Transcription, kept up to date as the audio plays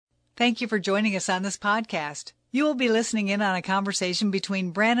Thank you for joining us on this podcast. You will be listening in on a conversation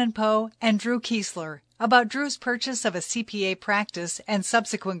between Brandon Poe and Drew Kiesler about Drew's purchase of a CPA practice and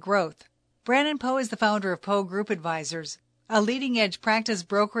subsequent growth. Brandon Poe is the founder of Poe Group Advisors, a leading-edge practice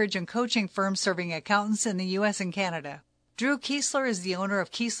brokerage and coaching firm serving accountants in the U.S. and Canada. Drew Kiesler is the owner of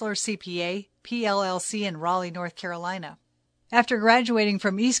Kiesler CPA, PLLC in Raleigh, North Carolina. After graduating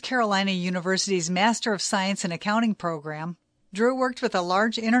from East Carolina University's Master of Science in Accounting program, Drew worked with a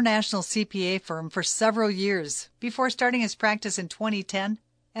large international CPA firm for several years before starting his practice in 2010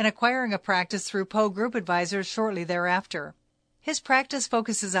 and acquiring a practice through Poe Group Advisors shortly thereafter. His practice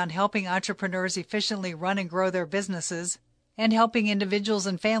focuses on helping entrepreneurs efficiently run and grow their businesses and helping individuals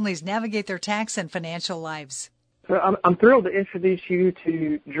and families navigate their tax and financial lives. So I'm thrilled to introduce you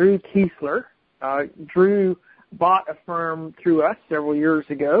to Drew Kiesler. Drew bought a firm through us several years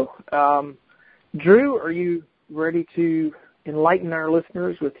ago. Drew, are you ready to enlighten our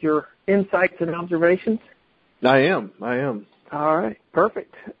listeners with your insights and observations? I am. All right,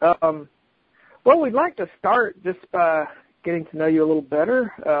 perfect. Well, we'd like to start just by getting to know you a little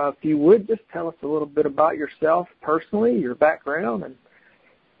better. If you would, just tell us a little bit about yourself personally, your background,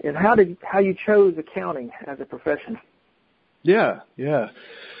 and how you chose accounting as a profession. Yeah.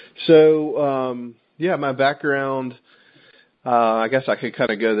 So, my background, I guess I could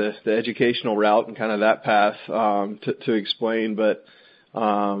kind of go the educational route and kind of that path to explain. But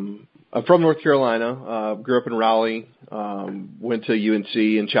I'm from North Carolina, grew up in Raleigh, went to UNC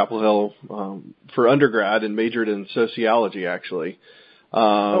in Chapel Hill for undergrad and majored in sociology, actually.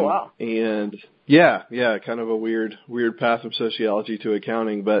 Oh, wow. And kind of a weird path from sociology to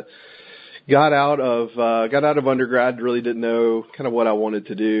accounting, but got out of undergrad, really didn't know kind of what I wanted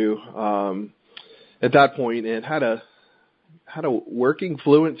to do at that point, and had a working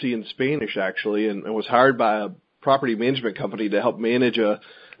fluency in Spanish, actually, and was hired by a property management company to help manage an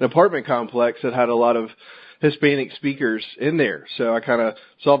apartment complex that had a lot of Hispanic speakers in there. So I kind of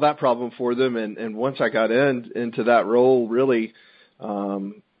solved that problem for them, and once I got into that role, really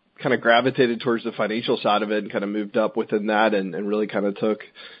kind of gravitated towards the financial side of it and kind of moved up within that and really kind of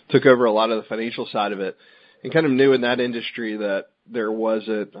took over a lot of the financial side of it, and kind of knew in that industry that there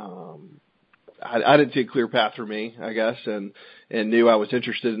wasn't I didn't see a clear path for me, I guess, and knew I was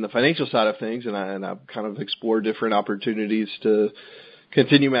interested in the financial side of things, and I kind of explored different opportunities to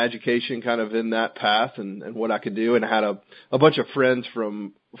continue my education kind of in that path and what I could do. And I had a bunch of friends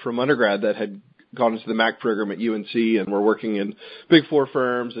from undergrad that had gone into the MAC program at UNC and were working in Big Four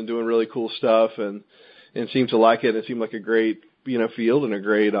firms and doing really cool stuff and seemed to like it. It seemed like a great, field and a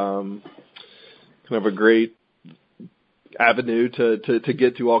great, kind of a great avenue to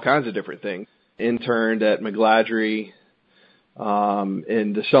get to all kinds of different things. Interned at McGladrey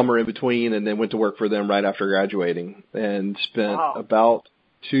in the summer in between, and then went to work for them right after graduating, and spent about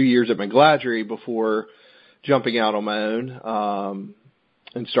 2 years at McGladrey before jumping out on my own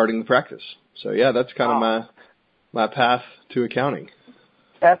and starting the practice. So that's kind of my path to accounting.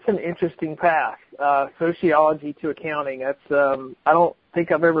 That's an interesting path, sociology to accounting. That's I don't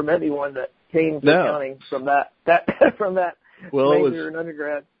think I've ever met anyone that came to accounting from that major in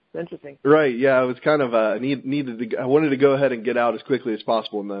undergrad. Interesting. Right. Yeah. I was kind of I wanted to go ahead and get out as quickly as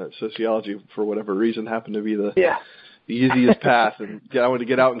possible, and the sociology, for whatever reason, happened to be the easiest path. And I wanted to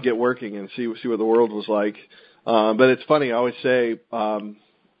get out and get working and see what the world was like. But it's funny. I always say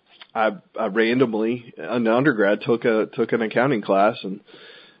I randomly in undergrad took an accounting class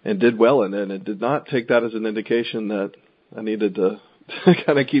and did well in it, and did not take that as an indication that I needed to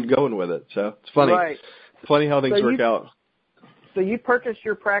kind of keep going with it. So it's funny. Right. Funny how things work out. So you purchased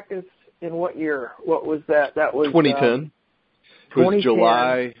your practice in what year? What was that? That was 2010. It was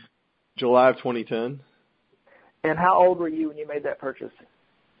July of 2010. And how old were you when you made that purchase?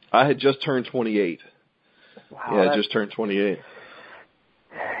 I had just turned 28. Wow, I just turned 28.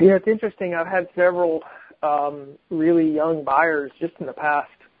 Yeah, it's interesting. I've had several really young buyers just in the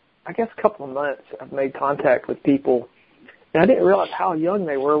past, I guess, couple of months. I've made contact with people, and I didn't realize how young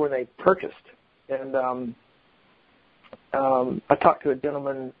they were when they purchased. And I talked to a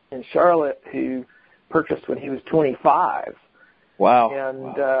gentleman in Charlotte who purchased when he was 25. Wow.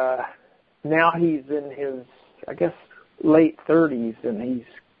 And now he's in his, I guess, late 30s, and he's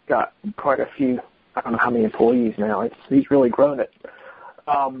got quite a few, I don't know how many employees now. He's really grown it.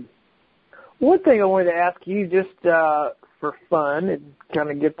 One thing I wanted to ask you, just for fun and kind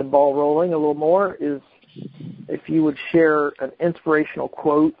of get the ball rolling a little more, is if you would share an inspirational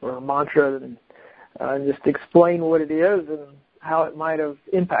quote or a mantra and just explain what it is and how it might have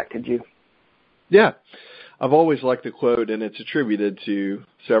impacted you. Yeah. I've always liked the quote, and it's attributed to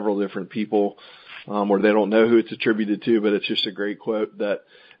several different people, or they don't know who it's attributed to, but it's just a great quote that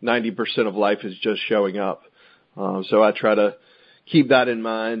 90% of life is just showing up. So I try to keep that in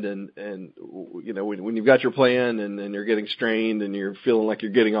mind, and you know, when you've got your plan and you're getting strained and you're feeling like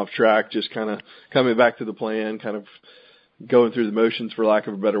you're getting off track, just kind of coming back to the plan, kind of going through the motions, for lack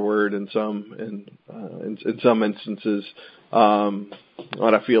of a better word, in some instances.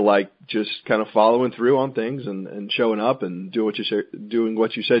 What I feel like just kind of following through on things and showing up and doing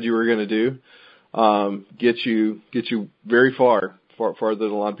what you said you were going to do, gets you very farther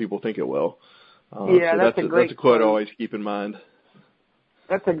than a lot of people think it will. Yeah, so that's a quote I always keep in mind.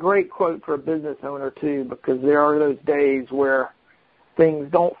 That's a great quote for a business owner too, because there are those days where things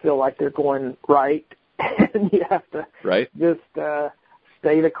don't feel like they're going right, and you have to just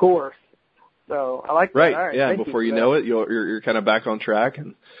stay the course. So I like that. Right. All right. Yeah. Before you know it, you're kind of back on track,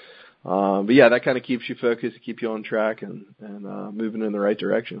 and but yeah, that kind of keeps you focused, keep you on track, and moving in the right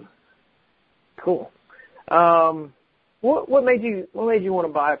direction. Cool. What made you want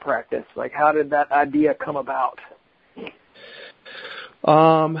to buy a practice? Like, how did that idea come about?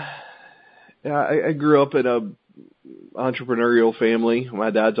 I grew up in a entrepreneurial family. My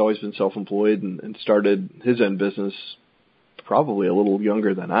dad's always been self-employed and started his own business probably a little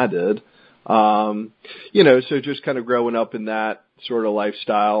younger than I did. You know, so just kind of growing up in that sort of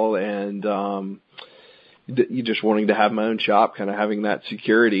lifestyle, and you just wanting to have my own shop, kind of having that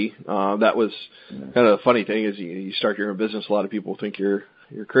security. That was kind of the funny thing is you start your own business, a lot of people think you're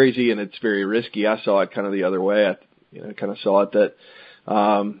crazy and it's very risky. I saw it kind of the other way. I kind of saw it that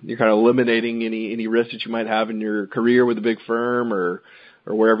you're kind of eliminating any risk that you might have in your career with a big firm or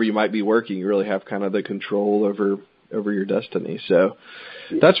wherever you might be working. You really have kind of the control over your destiny. So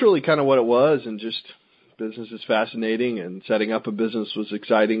that's really kind of what it was. And just business is fascinating, and setting up a business was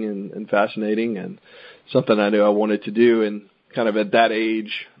exciting and fascinating, and something I knew I wanted to do. And kind of at that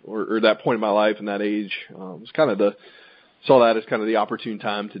age or that point in my life and that age, was kind of saw that as kind of the opportune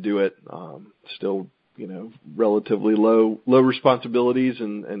time to do it. Still, you know, relatively low responsibilities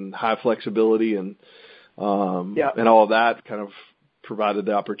and high flexibility, and all of that kind of provided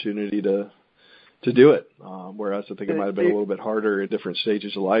the opportunity to do it. Whereas I think it might have been a little bit harder at different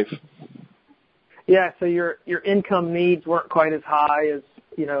stages of life. Yeah. So your income needs weren't quite as high as,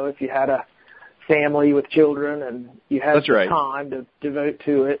 you know, if you had a family with children and you had time to devote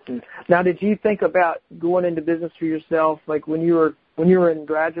to it. And now, did you think about going into business for yourself? Like when you were in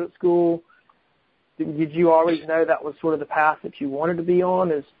graduate school, did you always know that was sort of the path that you wanted to be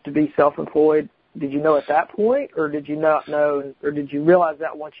on, is to be self-employed? Did you know at that point, or did you not know, or did you realize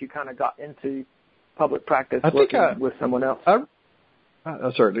that once you kind of got into public practice with someone else?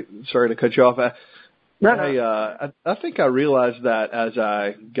 Sorry to cut you off. I think I realized that as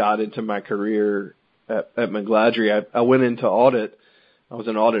I got into my career at McGladrey. I went into audit. I was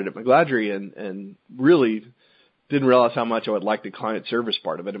in audit at McGladrey and really didn't realize how much I would like the client service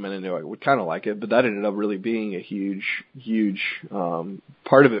part of it. I mean, I knew I would kind of like it, but that ended up really being a huge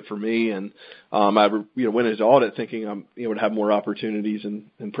part of it for me. And I went into audit thinking I would have more opportunities in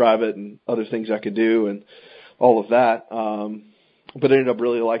private and other things I could do and all of that. But I ended up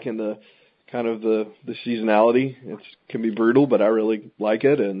really liking the seasonality. It can be brutal, but I really like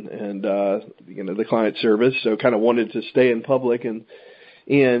it, and the client service. So kind of wanted to stay in public and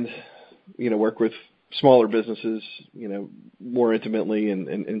work with smaller businesses, more intimately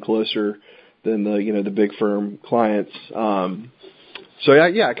and closer than the big firm clients. I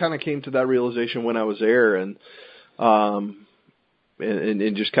kind of came to that realization when I was there, and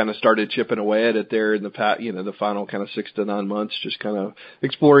just kind of started chipping away at it there in the final kind of 6 to 9 months, just kind of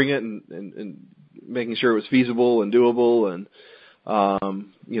exploring it and making sure it was feasible and doable, and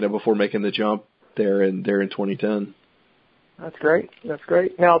before making the jump there in 2010. That's great.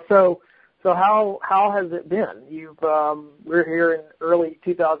 Now, so how has it been? We're here in early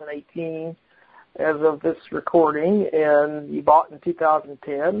 2018 as of this recording, and you bought in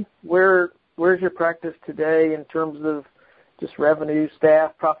 2010. Where's your practice today in terms of just revenue,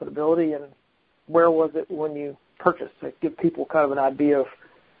 staff, profitability, and where was it when you purchased? To give people kind of an idea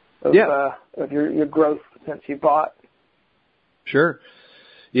of your growth since you bought. Sure.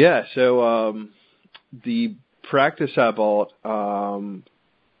 Yeah. So the practice I bought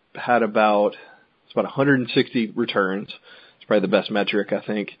had about 160 returns. It's probably the best metric, I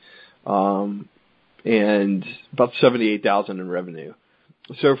think, and about $78,000 in revenue.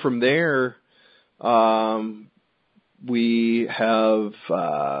 So from there, we have,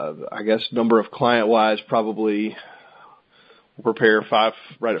 number of client-wise, probably we'll prepare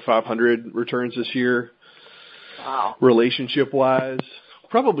right at 500 returns this year. Wow. Relationship-wise,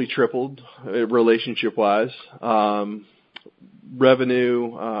 probably tripled relationship-wise.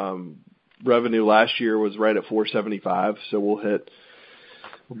 Revenue last year was right at 475, so we'll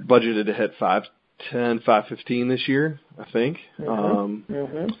budgeted to hit 510, 515 this year, I think.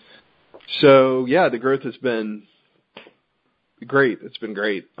 So yeah, the growth has been great. It's been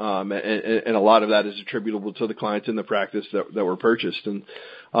great. And a lot of that is attributable to the clients in the practice that were purchased. And,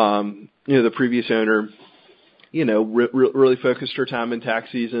 the previous owner, really focused her time in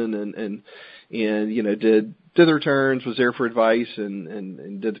tax season and did the returns, was there for advice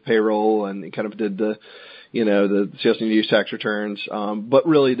and did the payroll and kind of did the sales and use tax returns. But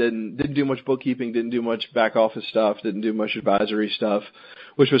really didn't do much bookkeeping, didn't do much back office stuff, didn't do much advisory stuff,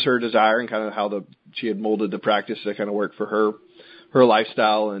 which was her desire and kind of how she had molded the practice to kind of work for her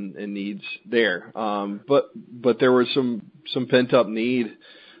lifestyle and needs there. But there was some pent up need,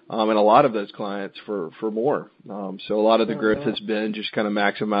 and a lot of those clients for more. So a lot of the growth has been just kind of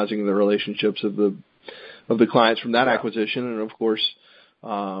maximizing the relationships of the clients from that acquisition. And of course,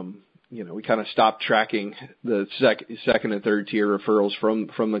 we kind of stopped tracking the second and third tier referrals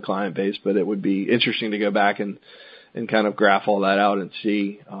from the client base, but it would be interesting to go back and kind of graph all that out and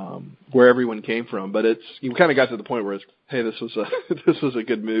see where everyone came from. But you kind of got to the point where it's, hey, this was a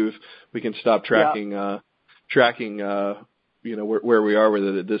good move. We can stop tracking where we are with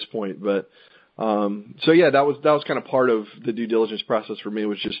it at this point. But so yeah, that was kind of part of the due diligence process for me,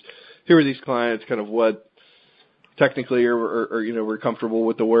 was just, here are these clients, kind of what technically we're comfortable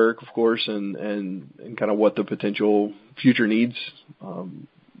with the work, of course, and kind of what the potential future needs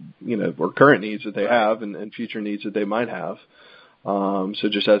or current needs that they have and future needs that they might have. So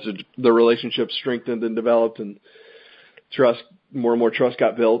just as the relationship strengthened and developed and more and more trust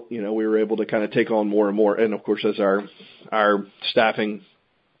got built, we were able to kind of take on more and more. And of course, as our staffing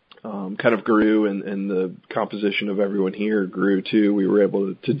kind of grew and the composition of everyone here grew too, we were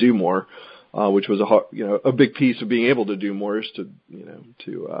able to do more, which was a big piece of being able to do more, is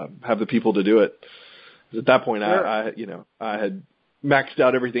to have the people to do it. 'Cause at that point, I had maxed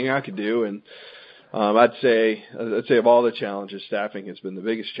out everything I could do, and I'd say of all the challenges, staffing has been the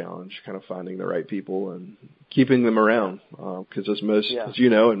biggest challenge, kind of finding the right people and keeping them around. Because as you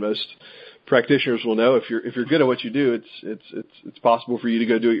know, and most practitioners will know, if you're good at what you do, it's possible for you to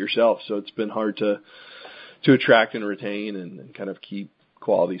go do it yourself. So it's been hard to attract and retain and kind of keep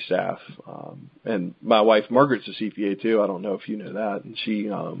quality staff. And my wife Margaret's a CPA too. I don't know if you know that, and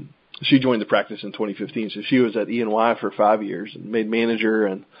she joined the practice in 2015. So she was at E&Y for 5 years and made manager,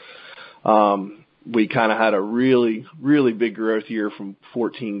 and we kind of had a really, really big growth year from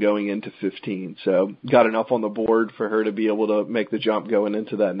 14 going into 15. So got enough on the board for her to be able to make the jump going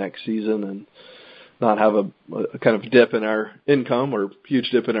into that next season and not have a kind of dip in our income, or huge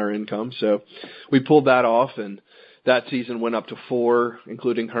dip in our income. So we pulled that off, and that season went up to 4,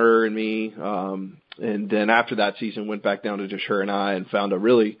 including her and me. And then after that season, went back down to just her and I, and found a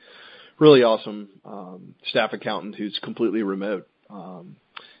really, really awesome staff accountant who's completely remote.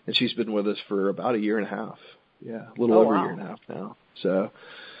 And she's been with us for about a year and a half. Yeah, a little over a year and a half now. So,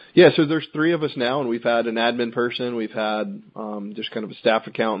 yeah, so there's 3 of us now, and we've had an admin person. We've had just kind of a staff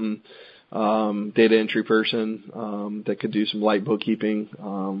accountant, data entry person that could do some light bookkeeping.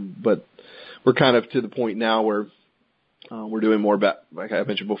 But we're kind of to the point now where we're doing more, like I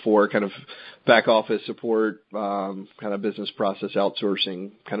mentioned before, kind of back office support, kind of business process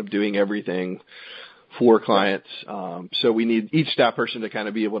outsourcing, kind of doing everything for clients. So we need each staff person to kind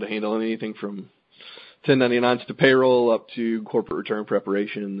of be able to handle anything from 1099s to payroll up to corporate return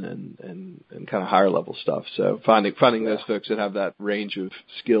preparation and kind of higher level stuff. So finding those folks that have that range of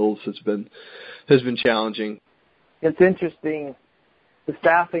skills has been challenging. It's interesting. The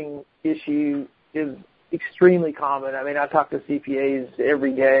staffing issue is extremely common. I mean, I talk to CPAs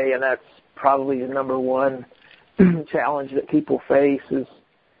every day, and that's probably the number one challenge that people face is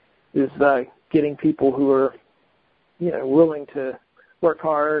getting people who are, willing to work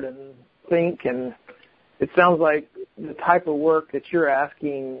hard and think. And it sounds like the type of work that you're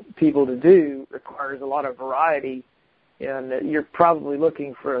asking people to do requires a lot of variety, and that you're probably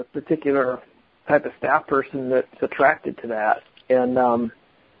looking for a particular type of staff person that's attracted to that. And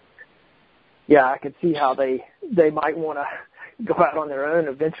I could see how they might want to go out on their own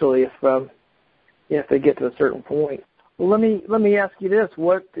eventually if they get to a certain point. Well, let me ask you this: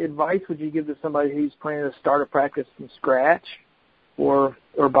 what advice would you give to somebody who's planning to start a practice from scratch, or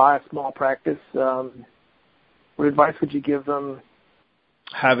buy a small practice? What advice would you give them?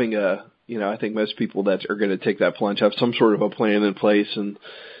 Having I think most people that are going to take that plunge have some sort of a plan in place and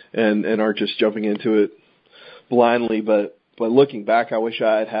aren't just jumping into it blindly. But looking back, I wish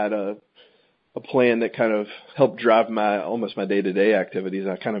I had a plan that kind of helped drive almost my day-to-day activities.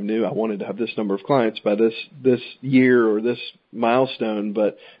 I kind of knew I wanted to have this number of clients by this year or this milestone,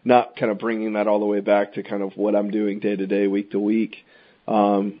 but not kind of bringing that all the way back to kind of what I'm doing day-to-day, week to week.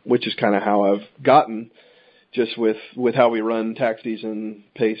 which is kind of how I've gotten just with how we run tax season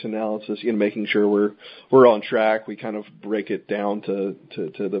pace analysis, making sure we're on track. We kind of break it down to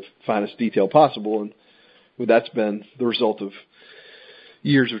the finest detail possible. And that's been the result of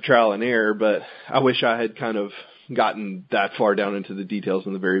years of trial and error, but I wish I had kind of gotten that far down into the details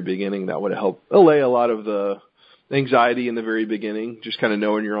in the very beginning. That would have helped allay a lot of the anxiety in the very beginning, just kind of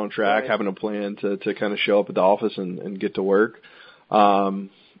knowing you're on track, having a plan to kind of show up at the office and get to work.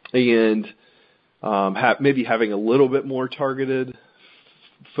 Maybe having a little bit more targeted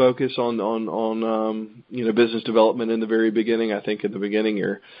focus on business development in the very beginning. I think in the beginning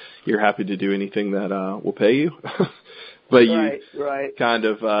you're happy to do anything that will pay you. But you kind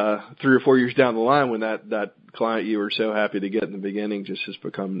of 3 or 4 years down the line, when that client you were so happy to get in the beginning just has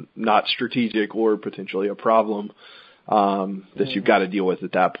become not strategic or potentially a problem that you've got to deal with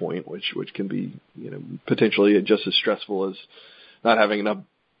at that point, which can be potentially just as stressful as not having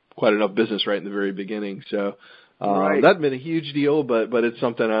quite enough business right in the very beginning. So that's been a huge deal, but it's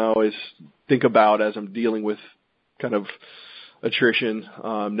something I always think about as I'm dealing with kind of attrition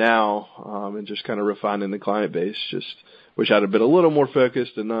now, and just kind of refining the client base. Just wish I'd have been a little more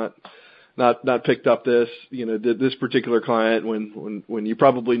focused and not picked up this particular client when you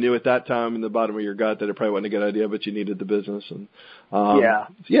probably knew at that time in the bottom of your gut that it probably wasn't a good idea, but you needed the business. And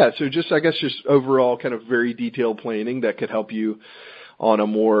so just, I guess, just overall kind of very detailed planning that could help you on a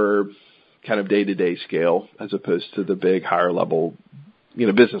more kind of day-to-day scale, as opposed to the big higher level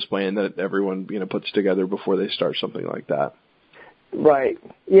business plan that everyone puts together before they start something like that. Right.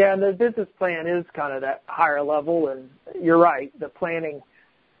 Yeah, and the business plan is kind of that higher level, and you're right, the planning,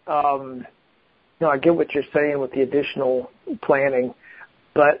 I get what you're saying with the additional planning,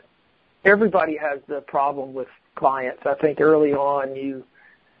 but everybody has the problem with clients. I think early on you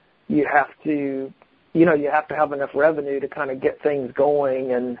have to, you have to have enough revenue to kind of get things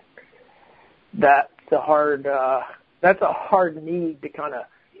going, and that's a hard need to kind of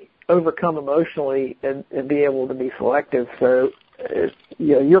overcome emotionally and be able to be selective. So,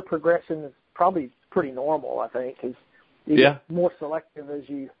 your progression is probably pretty normal, I think, because you get more selective as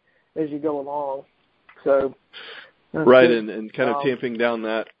you go along. So, right, and kind of tamping down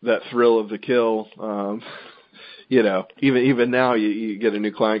that thrill of the kill. Even now you get a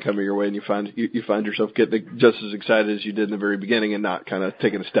new client coming your way and you find yourself getting just as excited as you did in the very beginning, and not kind of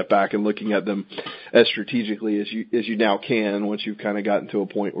taking a step back and looking at them as strategically as you now can, once you've kind of gotten to a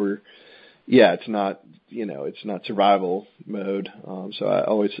point where it's not survival mode. So I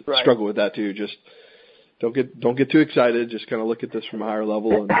always struggle with that too. Just don't get too excited. Just kind of look at this from a higher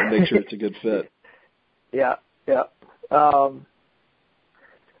level and make sure it's a good fit. Yeah. All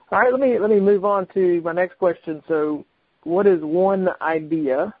right, let me move on to my next question. So, what is one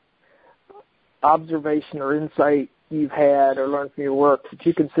idea, observation, or insight you've had or learned from your work that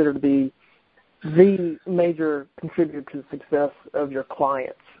you consider to be the major contributor to the success of your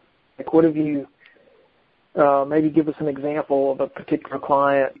clients? Like, what have you? Maybe give us an example of a particular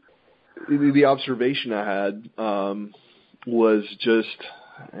client. The observation I had was just,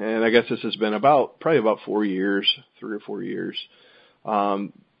 and I guess this has been probably about 3 or 4 years.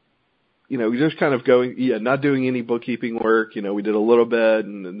 Just kind of not doing any bookkeeping work. We did a little bit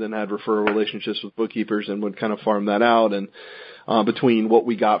and then had referral relationships with bookkeepers and would kind of farm that out. And between what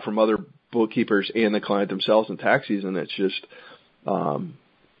we got from other bookkeepers and the client themselves in tax season, it's just,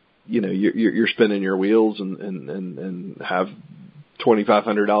 you're spinning your wheels and have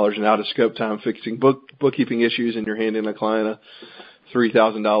 $2,500 in out of scope time fixing bookkeeping issues, and you're handing a client a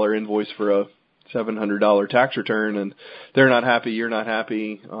 $3,000 invoice for a $700 tax return, and they're not happy, you're not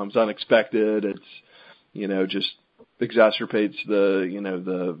happy. It's unexpected. It's, just exacerbates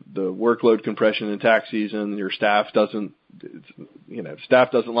the workload compression in tax season. Your staff doesn't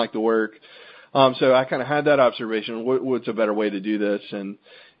like the work. So I kind of had that observation. What's a better way to do this, and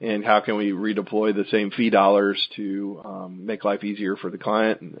how can we redeploy the same fee dollars to make life easier for the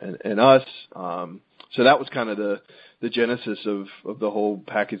client and us? So that was kind of the genesis of the whole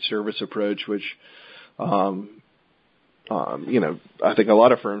package service approach, which, I think a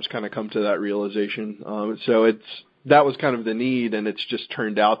lot of firms kind of come to that realization. So that was kind of the need, and it's just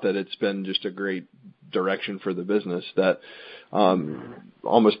turned out that it's been just a great direction for the business, that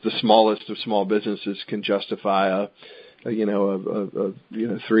almost the smallest of small businesses can justify a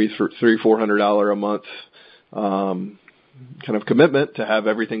 $300-400 a month kind of commitment to have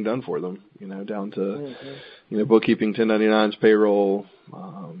everything done for them, down to bookkeeping, 1099s, payroll,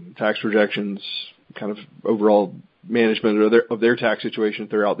 tax projections, kind of overall management of their tax situation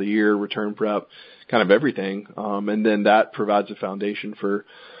throughout the year, return prep, kind of everything. And then that provides a foundation for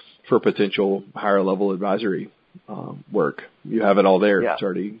potential higher level advisory work. You have it all there. Yeah. It's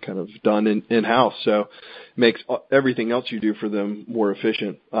already kind of done in-house. So it makes everything else you do for them more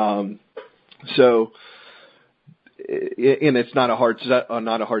efficient. So, and it's not a hard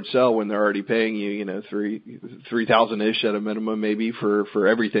sell when they're already paying you, $3,000-ish at a minimum, maybe for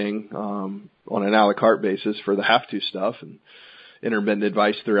everything, on an a la carte basis for the have to stuff and intermittent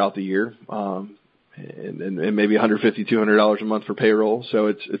advice throughout the year. And maybe $150, $200 a month for payroll. So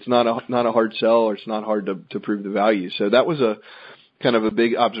it's not a hard sell, or it's not hard to prove the value. So that was a kind of a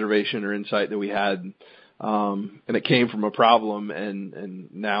big observation or insight that we had. And it came from a problem,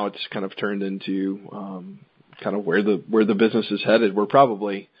 and now it's kind of turned into, kind of where the business is headed. We're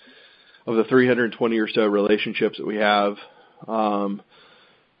probably, of the 320 or so relationships that we have,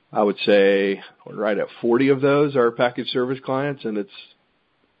 I would say we're right at 40 of those are package service clients, and it's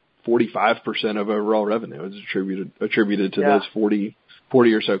 45% of overall revenue is attributed to those 40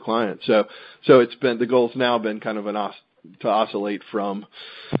 or so clients. So it's been, the goal's now been kind of to oscillate from,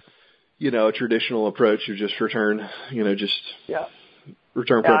 a traditional approach of just return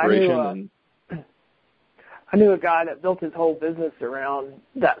preparation. I knew a guy that built his whole business around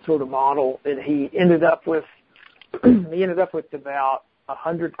that sort of model, and he ended up with about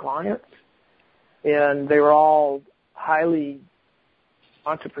 100 clients, and they were all highly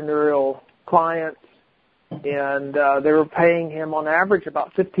entrepreneurial clients, and they were paying him on average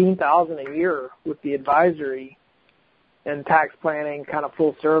about $15,000 a year with the advisory and tax planning, kind of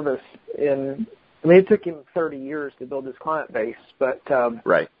full service. And I mean, it took him 30 years to build his client base, but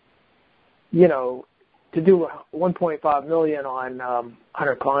right, to do $1.5 million on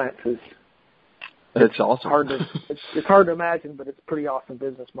 100 clients is it's awesome. It's hard to imagine, but it's a pretty awesome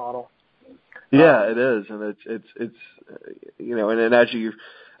business model. Yeah, it is, and it's and as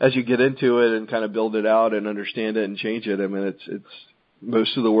you get into it and kind of build it out and understand it and change it, I mean, it's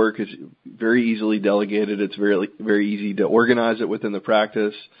most of the work is very easily delegated. It's very easy to organize it within the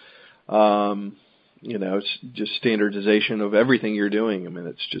practice. It's just standardization of everything you're doing. I mean,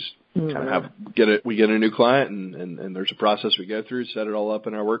 it's just kind of we get a new client and there's a process we go through, set it all up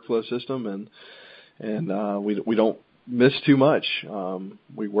in our workflow system, and we don't miss too much.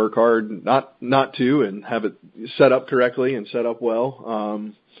 We work hard not to, and have it set up correctly and set up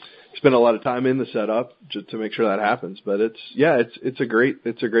well. Spend a lot of time in the setup just to make sure that happens. But it's a great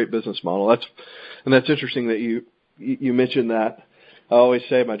business model. That's interesting that you mentioned that. I always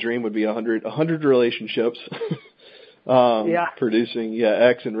say my dream would be 100 relationships, producing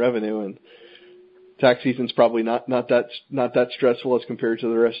X in revenue, and tax season's probably not that stressful as compared to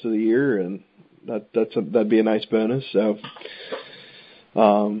the rest of the year, and that'd be a nice bonus. So,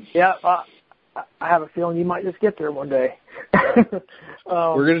 I have a feeling you might just get there one day.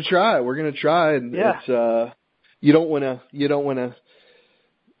 We're gonna try, and it's you don't want to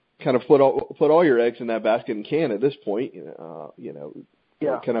kind of put all your eggs in that basket and can at this point,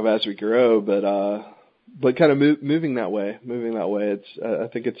 kind of as we grow, but kind of moving that way. I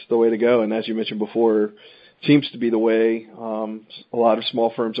think it's the way to go. And as you mentioned before, seems to be the way a lot of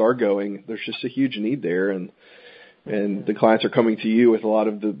small firms are going. There's just a huge need there, and the clients are coming to you with a lot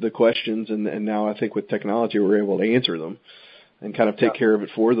of the questions, and now I think with technology we're able to answer them and kind of take care of it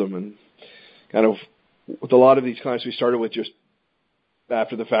for them. And kind of with a lot of these clients, we started with just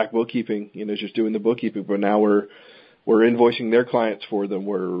after the fact bookkeeping, just doing the bookkeeping, but now we're invoicing their clients for them.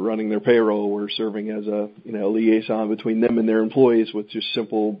 We're running their payroll. We're serving as a liaison between them and their employees with just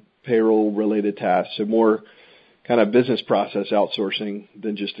simple payroll related tasks. So more kind of business process outsourcing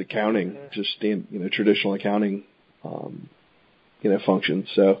than just accounting, just traditional accounting, functions.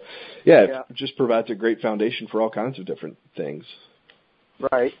 So it just provides a great foundation for all kinds of different things.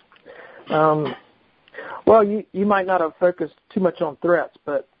 Right. Well, you might not have focused too much on threats,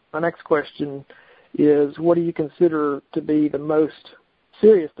 but my next question is, what do you consider to be the most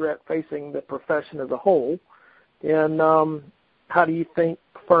serious threat facing the profession as a whole? And how do you think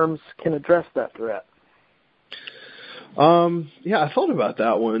firms can address that threat? I thought about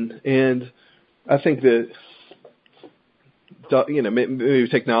that one, and I think that maybe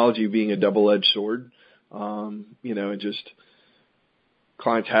technology being a double-edged sword, and just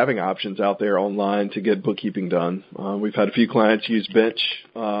clients having options out there online to get bookkeeping done. We've had a few clients use Bench,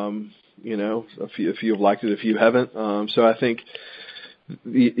 a few have liked it, a few haven't. So I think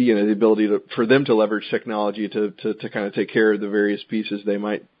the ability for them to leverage technology to kind of take care of the various pieces they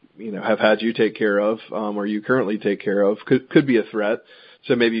might have had you take care of, or you currently take care of, could be a threat.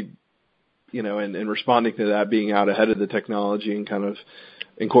 So maybe in responding to that, being out ahead of the technology and kind of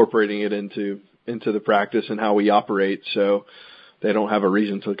incorporating it into the practice and how we operate, so they don't have a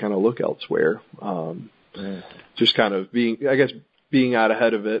reason to kind of look elsewhere. Just kind of being out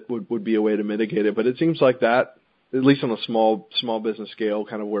ahead of it would be a way to mitigate it. But it seems like that at least on a small business scale,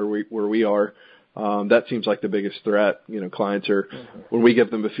 kind of where we are. That seems like the biggest threat. Clients are, when we give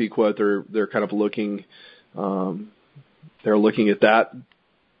them a fee quote, they're kind of looking at that,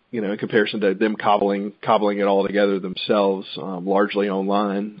 in comparison to them cobbling it all together themselves, largely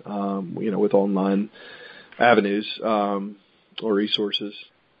online, with online avenues, or resources.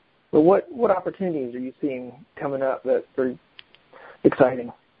 Well, what opportunities are you seeing coming up that are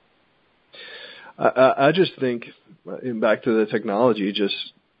exciting? I just think, back to the technology, just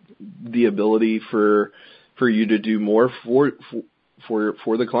the ability for you to do more for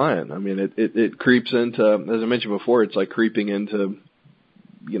the client. I mean, it creeps into, as I mentioned before, it's like creeping into,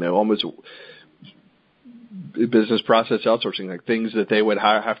 almost business process outsourcing, like things that they would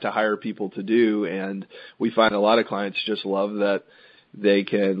have to hire people to do. And we find a lot of clients just love that they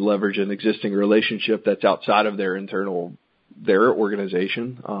can leverage an existing relationship that's outside of their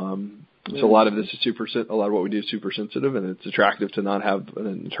organization. So a lot of this is a lot of what we do is super sensitive, and it's attractive to not have an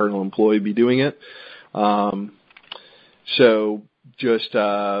internal employee be doing it. So just,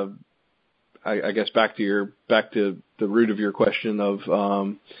 I guess back to the root of your question of,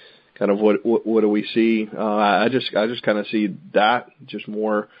 kind of what do we see? I just kind of see that just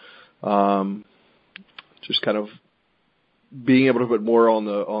more, just kind of being able to put more on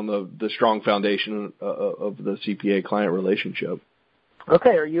the strong foundation of the CPA client relationship.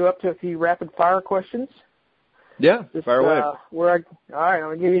 Okay, are you up to a few rapid fire questions? Yeah, fire away. All right, I'm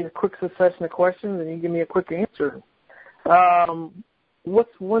going to give you a quick succession of questions, and you give me a quick answer.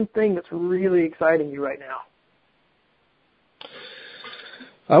 What's one thing that's really exciting you right now?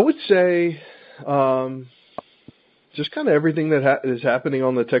 I would say just kind of everything that is happening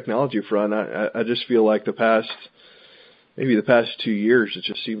on the technology front. I just feel like the past 2 years, it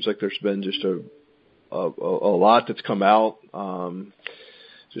just seems like there's been just a lot that's come out.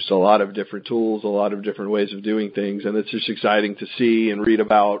 Just a lot of different tools, a lot of different ways of doing things, and it's just exciting to see and read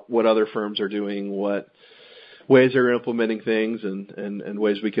about what other firms are doing, what ways they're implementing things, and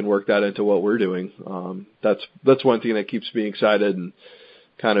ways we can work that into what we're doing. That's one thing that keeps me excited and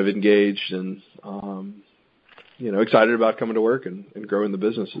kind of engaged and excited about coming to work and growing the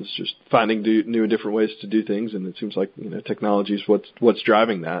business. Is just finding new and different ways to do things, and it seems like technology is what's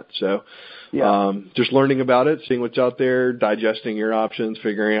driving that. So, just learning about it, seeing what's out there, digesting your options,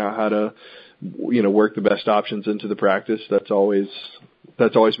 figuring out how to work the best options into the practice. That's always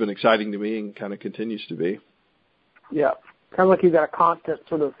been exciting to me and kind of continues to be. Yeah, kind of like you've got a constant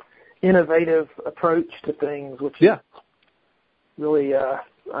sort of innovative approach to things, which is really,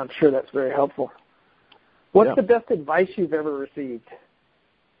 I'm sure that's very helpful. What's the best advice you've ever received?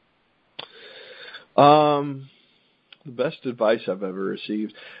 The best advice I've ever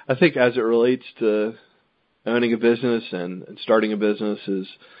received, I think, as it relates to owning a business and starting a business is,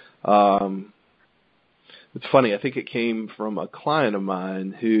 it's funny. I think it came from a client of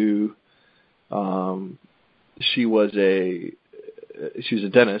mine who, she was a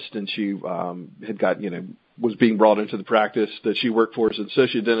dentist, and she had got, was being brought into the practice that she worked for as an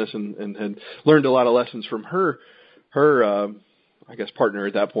associate dentist, and had learned a lot of lessons from her I guess partner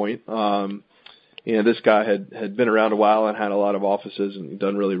at that point. And this guy had been around a while and had a lot of offices and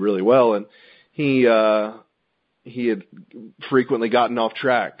done really, really well. And he had frequently gotten off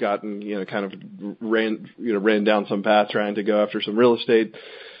track, kind of ran down some path trying to go after some real estate,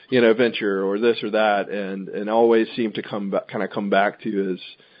 venture or this or that, and always seemed to come back to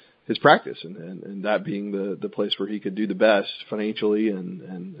his practice and that being the place where he could do the best financially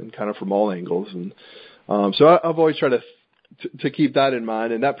and kind of from all angles. And so I've always tried to keep that in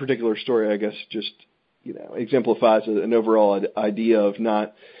mind. And that particular story, I guess, just exemplifies an overall idea of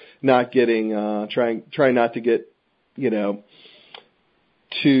not getting trying not to get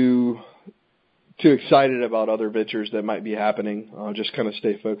too excited about other ventures that might be happening. Just kind of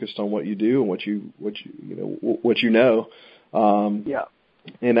stay focused on what you do and what you know.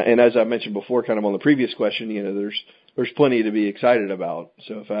 And as I mentioned before, kind of on the previous question, there's plenty to be excited about.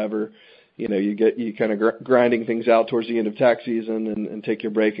 So if I ever, you kind of grinding things out towards the end of tax season and take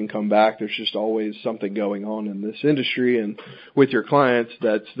your break and come back, there's just always something going on in this industry and with your clients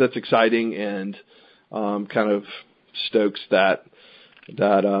that's exciting and kind of stokes that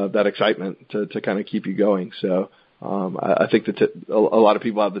excitement to kind of keep you going. So I think that a lot of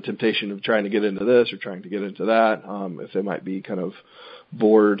people have the temptation of trying to get into this or trying to get into that, if they might be kind of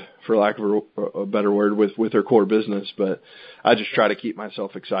bored, for lack of a better word, with their core business. But I just try to keep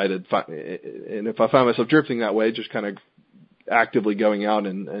myself excited, and if I find myself drifting that way, just kind of actively going out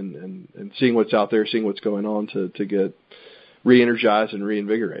and seeing what's out there, seeing what's going on to get re-energized and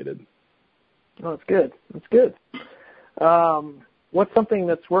reinvigorated. Oh, that's good. That's good. what's something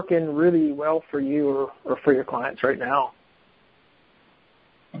that's working really well for you or for your clients right now?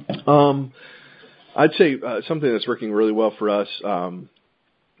 I'd say something that's working really well for us.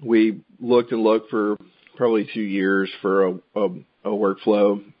 We looked for probably 2 years for a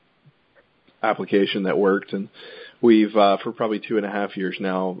workflow application that worked, and we've for probably 2.5 years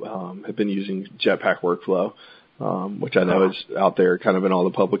now have been using Jetpack Workflow, which I know is out there kind of in all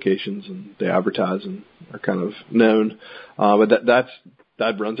the publications and they advertise and are kind of known. But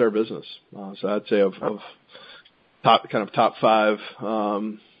that runs our business. So I'd say of top five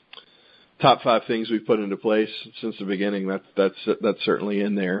things we've put into place since the beginning, that's certainly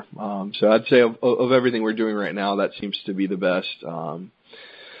in there. So I'd say of everything we're doing right now, that seems to be the best.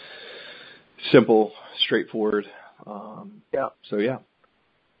 Simple, straightforward. Yeah. So yeah.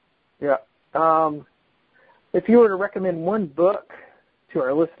 Yeah. If you were to recommend one book to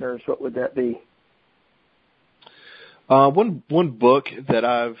our listeners, what would that be? One book that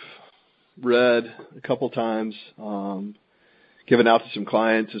I've read a couple times, given out to some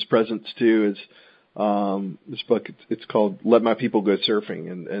clients as presents too, is this book. It's called "Let My People Go Surfing,"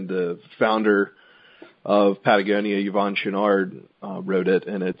 and the founder of Patagonia, Yvon Chouinard, wrote it,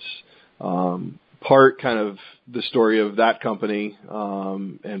 and it's part kind of the story of that company,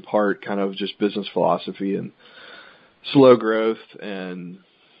 and part kind of just business philosophy and slow growth and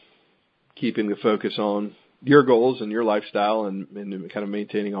keeping the focus on your goals and your lifestyle and kind of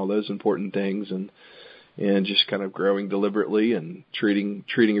maintaining all those important things and just kind of growing deliberately and treating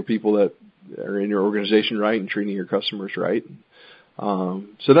your people that are in your organization right and treating your customers right.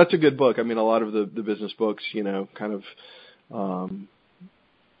 So that's a good book. I mean, a lot of the business books, kind of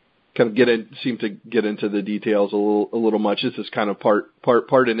seem to get into the details a little much. This is kind of part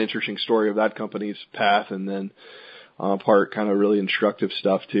an interesting story of that company's path, and then part kind of really instructive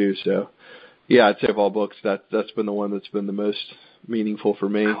stuff too. So yeah, I'd say of all books, that's been the one that's been the most meaningful for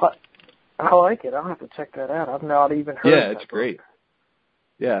me. I like it. I'll have to check that out. I've not even heard of that. Yeah, it's great.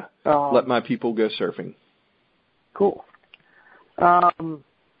 Yeah. Let My People Go Surfing. Cool.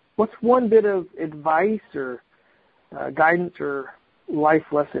 What's one bit of advice or guidance or life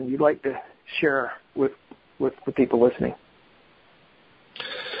lesson you'd like to share with the people listening?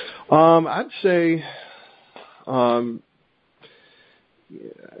 I'd say,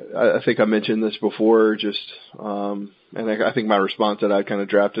 I think I mentioned this before, and I think my response that I kind of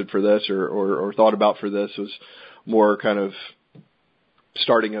drafted for this or thought about for this was more kind of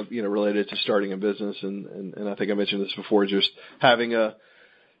related to starting a business. And I think I mentioned this before, just having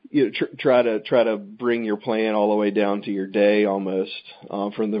try to bring your plan all the way down to your day almost,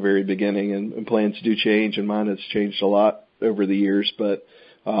 from the very beginning, and plans do change, and mine has changed a lot over the years, but,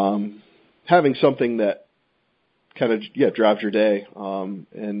 having something that kind of, drives your day,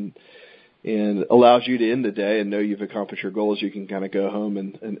 and allows you to end the day and know you've accomplished your goals. You can kind of go home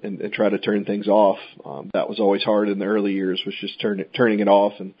and try to turn things off. That was always hard in the early years, was just turning it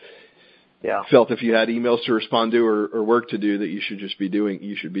off, and felt if you had emails to respond to or work to do that you should be doing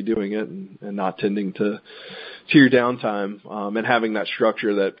it and not tending to your downtime. And having that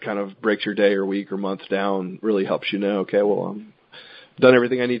structure that kind of breaks your day or week or month down really helps okay, well, I'm done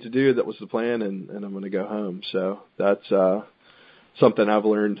everything I need to do. That was the plan, and I'm going to go home. So that's something I've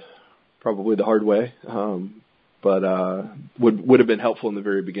learned probably the hard way, but would have been helpful in the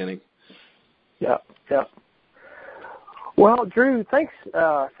very beginning. Yeah. Well, Drew, thanks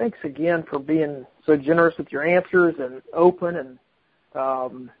again for being so generous with your answers and open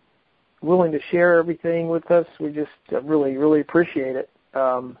and willing to share everything with us. We just really, really appreciate it.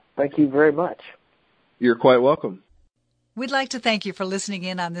 Thank you very much. You're quite welcome. We'd like to thank you for listening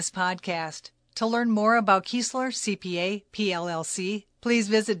in on this podcast. To learn more about Kiesler CPA, PLLC, please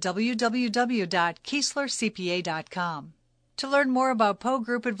visit www.kieslercpa.com. To learn more about Poe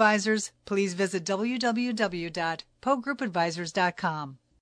Group Advisors, please visit www.poegroupadvisors.com.